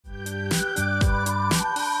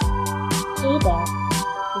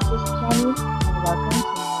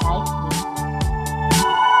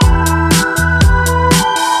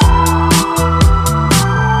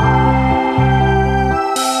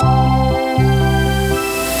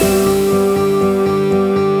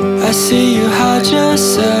I see you hide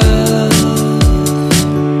yourself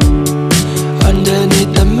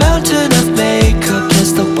underneath the mountain of makeup,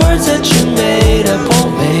 plus the words that you made up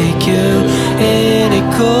won't make you any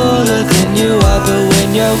cooler than you are. But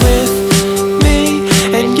when you're with me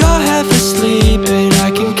and you're half asleep, and I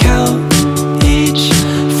can count each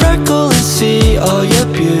freckle and see all your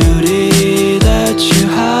beauty that you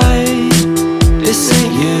hide. This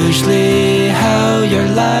ain't usually how you're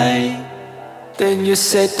like. Then you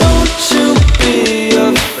say, don't you be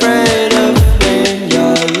afraid of when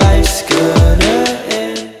your life's gonna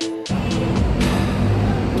end.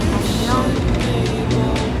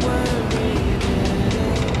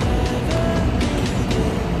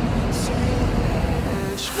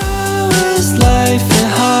 How is life in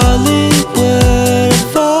Hollywood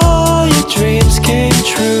if all your dreams came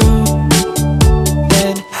true?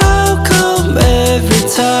 Then how come every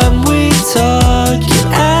time we talk you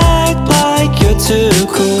act like you're too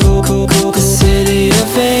cool? The city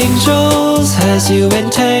of angels has you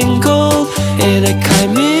entangled in a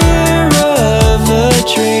chimera of a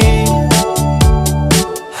dream.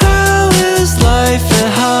 How is life in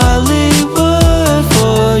Hollywood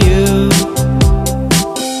for you?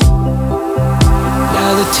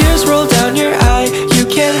 Now the tears roll down your eye, you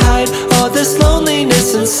can't hide all this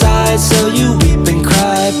loneliness inside, so you weep and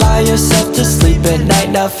cry by yourself to sleep at night.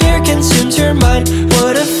 Now fear consumes your mind.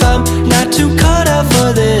 What if I'm not too caught up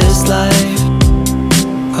for this life?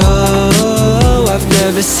 Oh, I've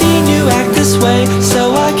never seen you act this way,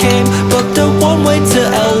 so I came, booked a one-way to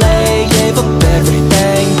LA, gave up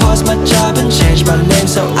everything, paused my job and changed my name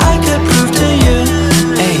so I could prove to you,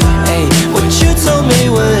 hey, hey, what you told me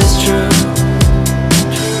was true.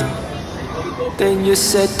 Then you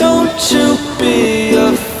said, don't you be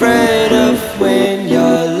afraid of when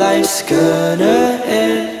your life's gonna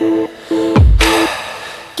end.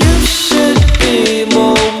 You should be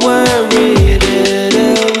more worried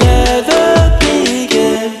it'll never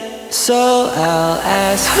begin. So I'll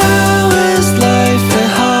ask, how is life in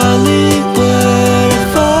Hollywood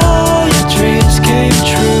if all your dreams came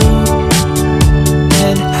true?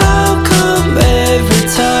 And how come every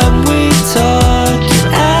time we talk you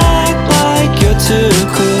act like you're too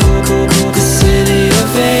cool? The city of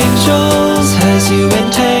angels has you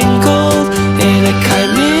entangled in a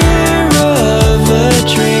chimera of a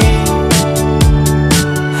dream.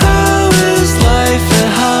 How is life in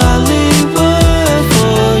Hollywood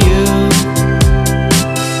for you?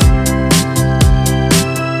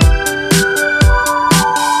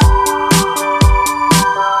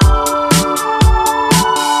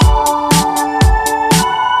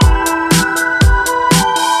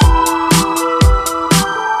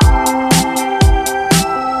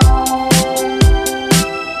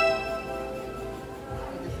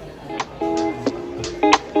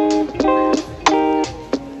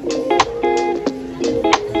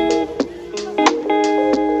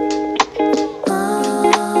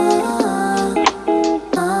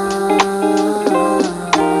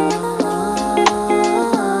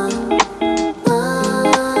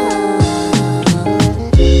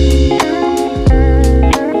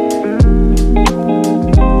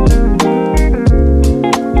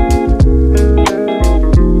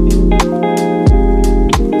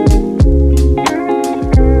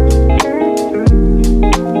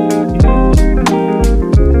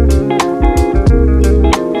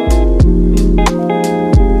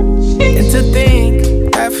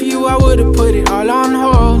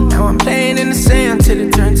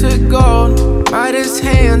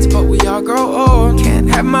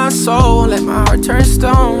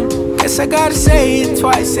 I gotta say it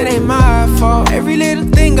twice, it ain't my fault. Every little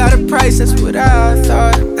thing got a price, that's what I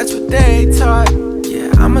thought, that's what they taught.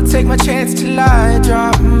 Yeah, I'ma take my chance till I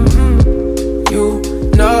drop. You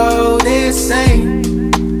know this ain't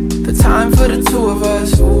the time for the two of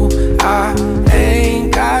us. Ooh, I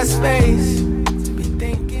ain't got space to be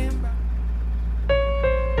thinking about.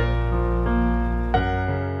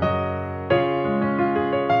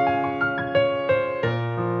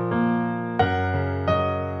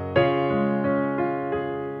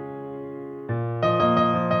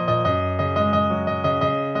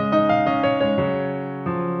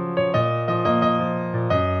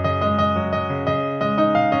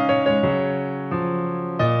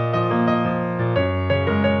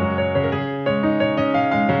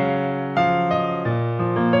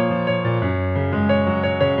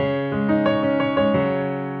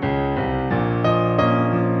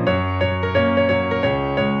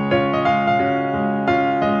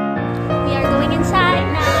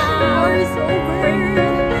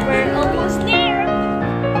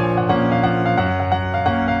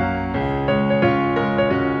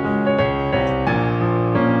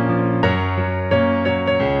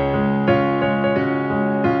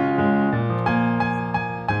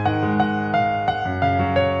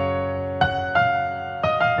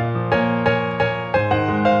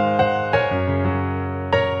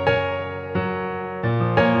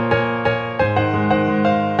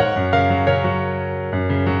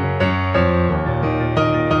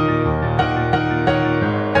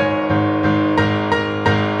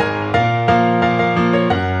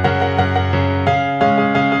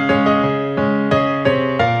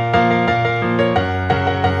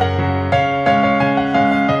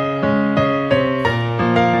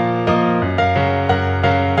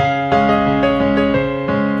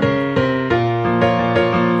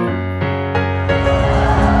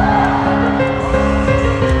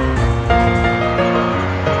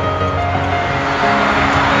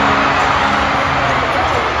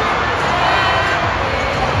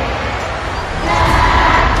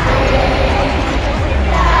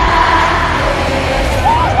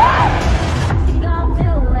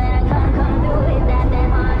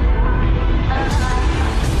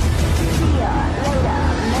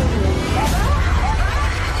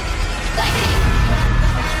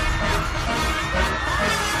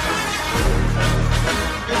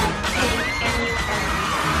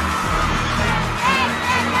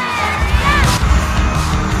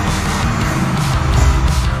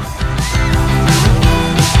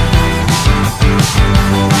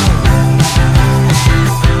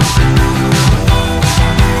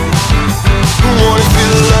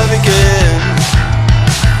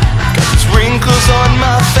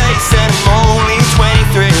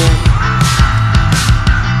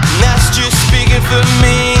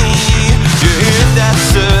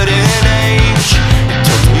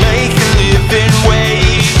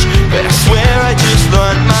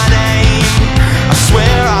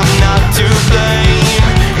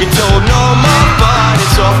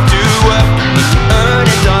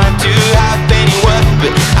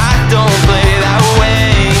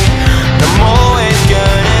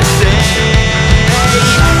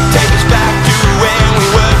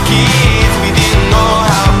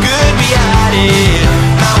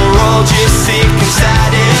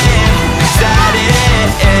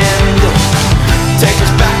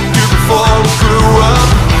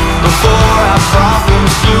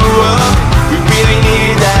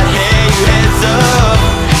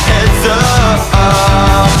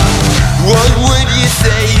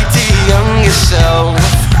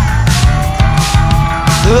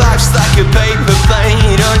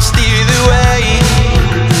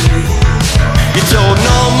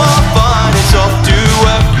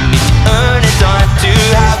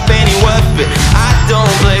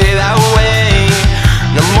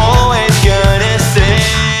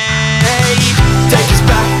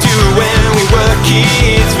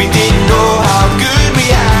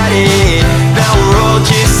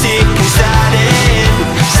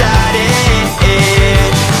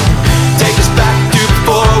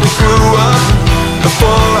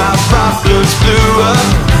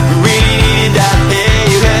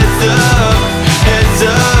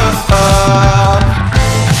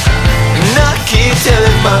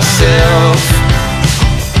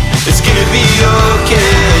 be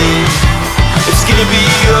okay. It's gonna be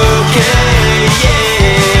okay,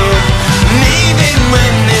 yeah. And even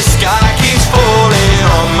when the sky keeps falling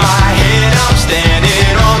on my head, I'm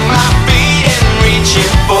standing on my feet and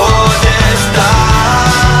reaching for the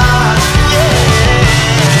stars,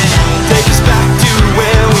 yeah. Take us back to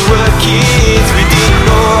when we were kids. We didn't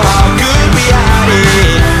know how good we had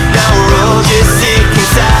it. Now we're all just sick and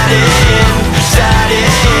saddened.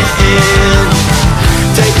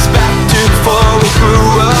 Take us back to before we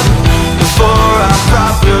grew up, before our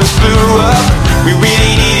problems blew up. We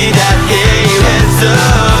really needed that, hey, heads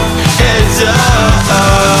up, heads up.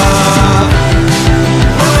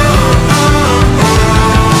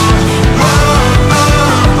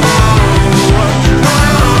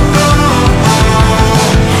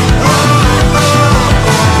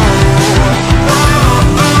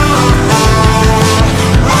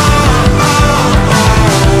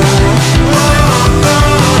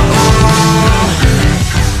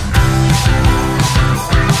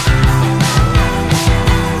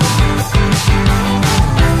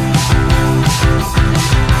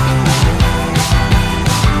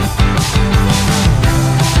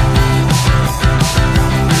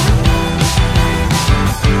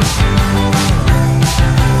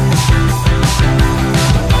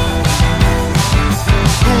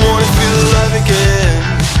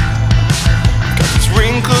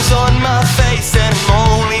 On my face and I'm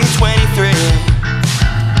only 23, and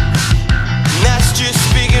that's just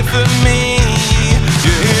speaking for me.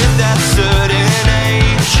 You hit that certain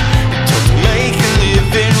age, you're told to make a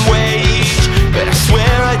living wage, but I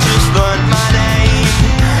swear I just learned my name.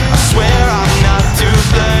 I swear I'm not to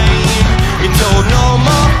blame. You're told no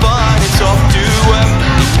more fun, it's off to work.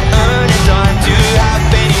 You earn a dime to have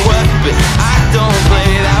any work, but I don't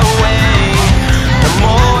play that way. I'm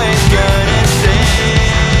always gonna say,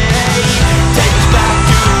 take us back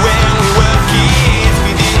to when we were kids.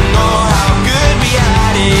 We didn't know how good we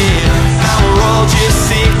had it. Now we're all just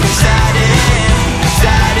sick and saddened.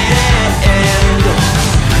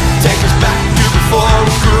 Take us back to before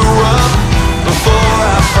we grew up, before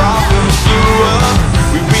our problems blew up.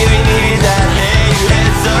 We really needed that, hey,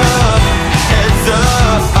 heads up, heads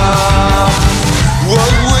up.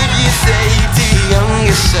 What would you say to your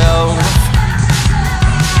younger self?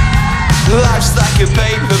 Life's like a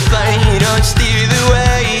paper plane, don't steer the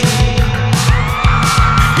way.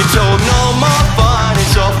 You're told no more fun,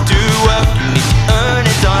 it's off to work. You need to earn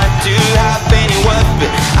a dime to have any work, but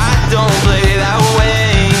I don't play that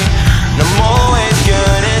way. And I'm always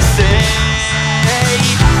gonna say,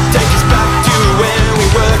 take us back to when we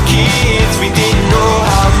were kids. We didn't know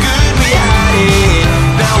how good we had it.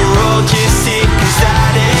 Now we're all just sick and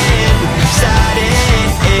saddened.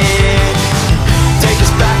 Take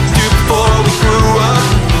us back to before we grew up,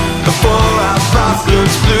 before our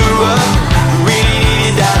problems blew up. We really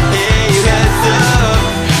needed that, hey, heads up,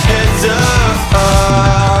 heads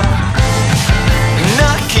up. And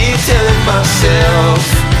I keep telling myself,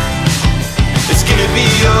 it's gonna be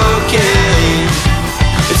okay.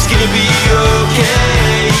 It's gonna be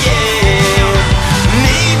okay, yeah. And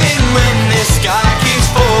even when the sky keeps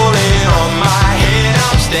falling on my head,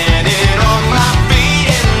 I'm standing on my feet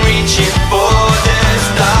and reaching for the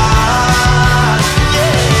stars,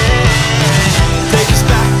 yeah. Take us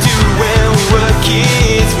back to when we were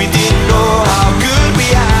kids. We didn't know how good we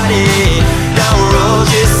had it. Now we're all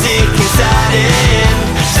just sick and saddened.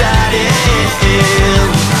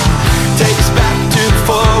 Take us back to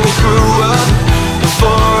before we grew up,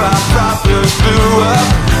 before our problems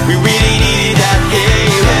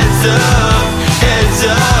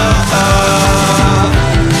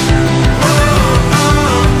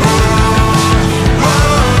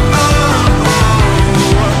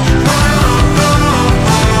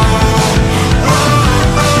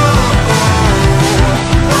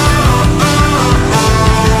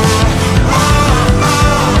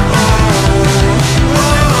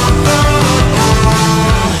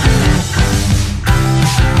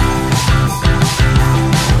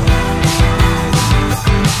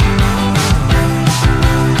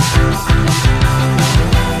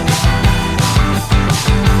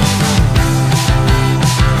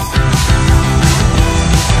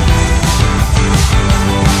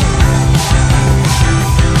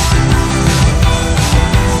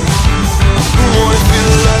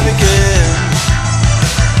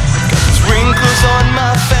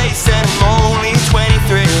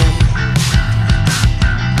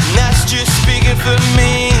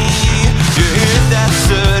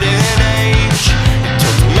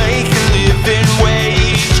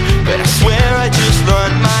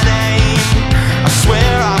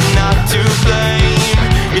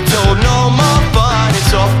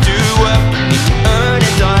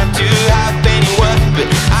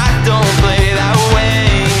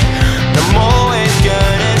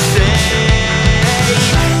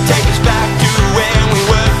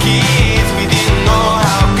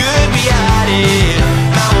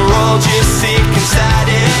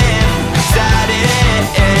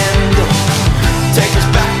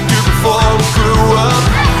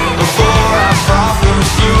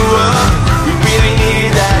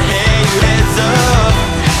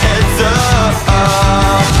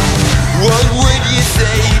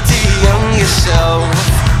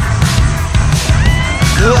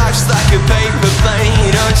like a paper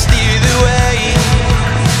plane, don't steer the way.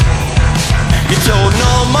 You're told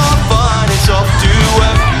no more fun, it's off to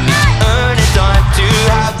work. You need to earn a dime to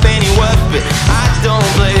have any worth, but I don't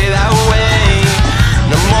play that way.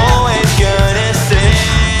 And I'm always gonna say,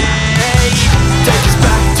 take us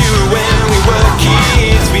back to when we were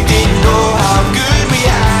kids. We didn't know how good we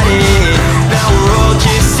had it. Now we're all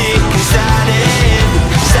just sick and sad it.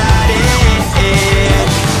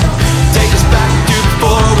 Take us back to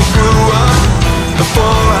before we grew up,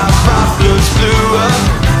 before our problems blew up.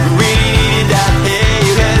 We really needed that, hey,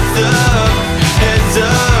 heads up, heads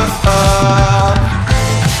up.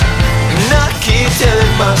 And I keep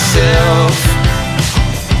telling myself,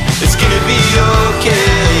 it's gonna be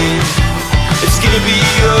okay, it's gonna be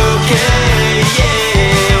okay,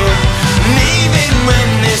 yeah. And even when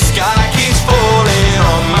the sky keeps falling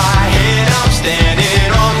on my head, I'm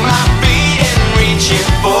standing on my feet and reaching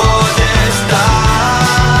for the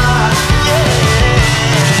stars,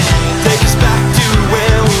 yeah. Take us back to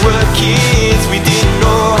when we were kids. We didn't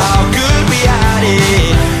know how good we had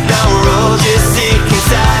it. Now we're all just sick and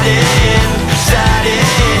saddened.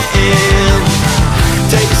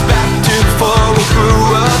 Take us back to before we grew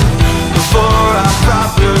up, before our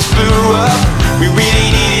problems blew up. We really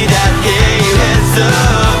needed that, hey, heads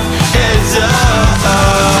up, heads up.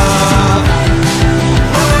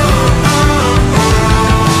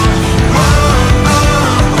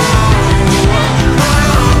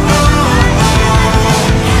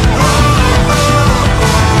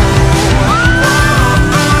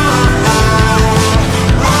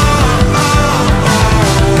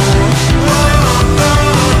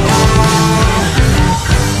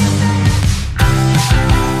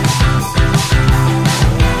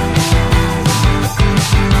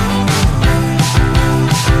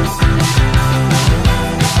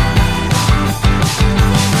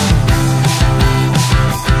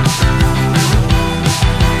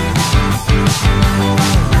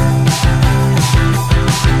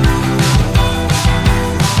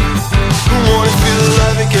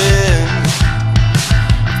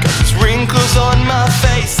 On my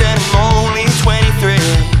face and I'm only 23,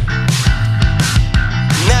 and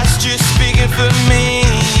that's just speaking for me.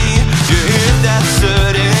 You hit that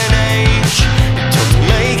certain age, you're told to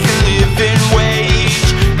make a living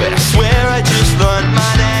wage, but I swear I just learned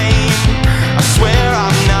my name. I swear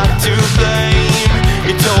I'm not to blame.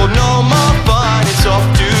 You're told no more fun, it's off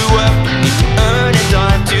to work. You need to earn a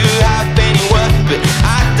dime to have any worth, but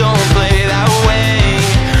I don't play that way.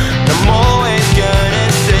 I'm always gonna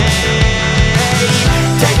say,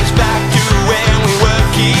 take us back to when we were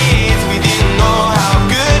kids. We didn't know how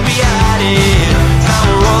good we had it. Now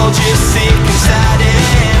we're all just sick and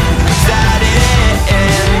saddened.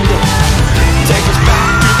 Take us back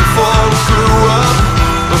to before we grew up,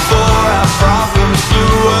 before our problems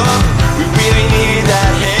blew up. We really need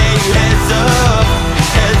that, hey, heads up,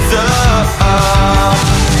 heads up.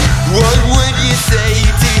 What would you say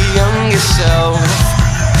to your younger self?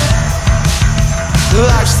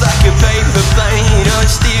 Life's like a paper plane, don't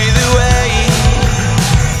steer the way.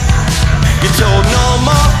 You're told no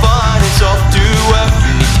more fun, it's off to work.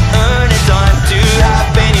 You need to earn a dime to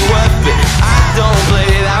have any worth, but I don't play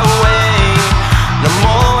that way. And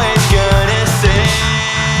I'm always gonna say,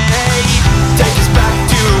 take us back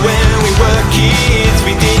to when we were kids.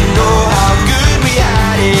 We didn't know how good we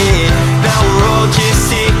had it. Now we're all just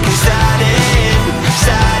sick and saddened.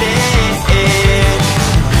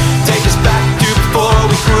 Take us back to before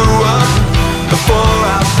we grew up, before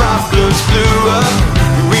our problems blew up.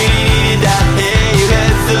 We really needed that, hey,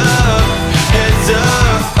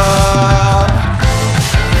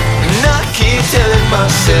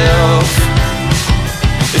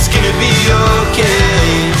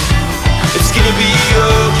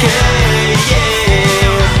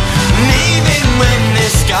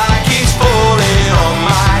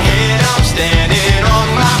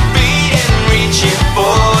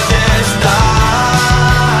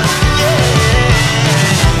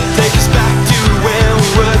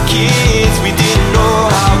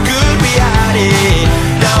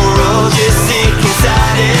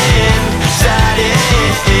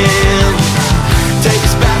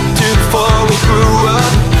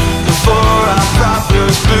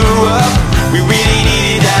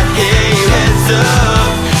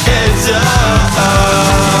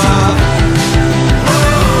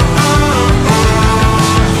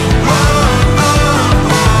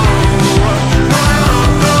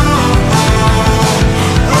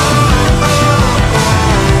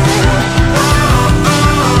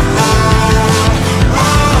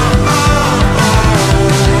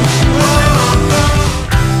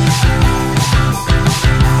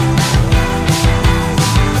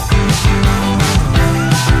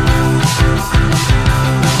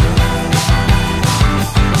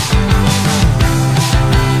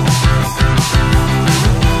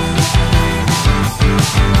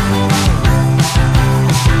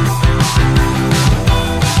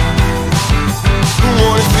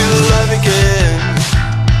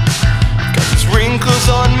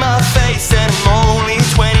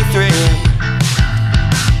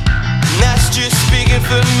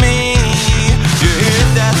 for me.